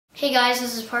Hey guys,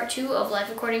 this is part 2 of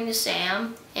Life According to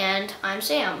Sam, and I'm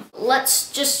Sam.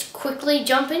 Let's just quickly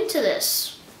jump into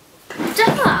this.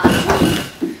 Duh!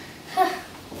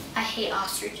 I hate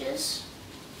ostriches.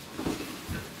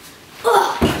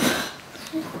 Ugh.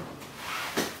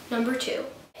 Number 2.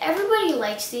 Everybody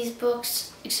likes these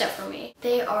books except for me.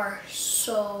 They are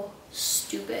so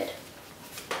stupid.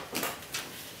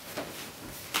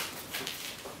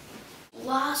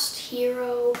 Lost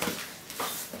Hero.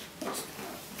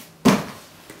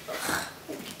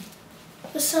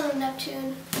 The Son of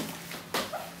Neptune.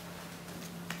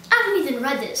 I haven't even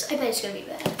read this. I bet it's gonna be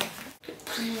bad.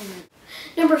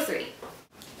 Number 3.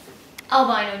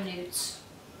 Albino newts.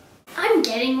 I'm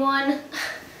getting one,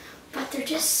 but they're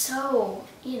just so,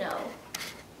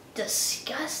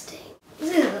 disgusting.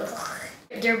 Ugh.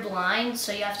 They're blind,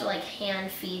 so you have to like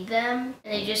hand feed them,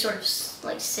 and they just sort of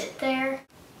like sit there.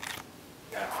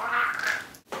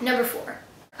 Number 4.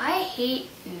 I hate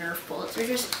Nerf bullets. They're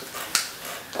just,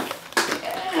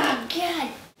 oh God.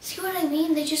 See what I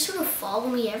mean? They just sort of follow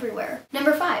me everywhere.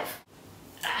 Number 5.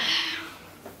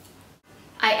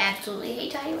 I absolutely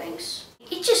hate tiny wings.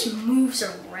 It just moves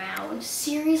around.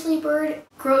 Seriously, bird?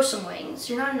 Grow some wings.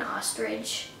 You're not an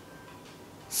ostrich.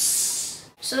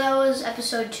 So that was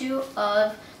episode 2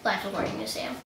 of Life According to Sam.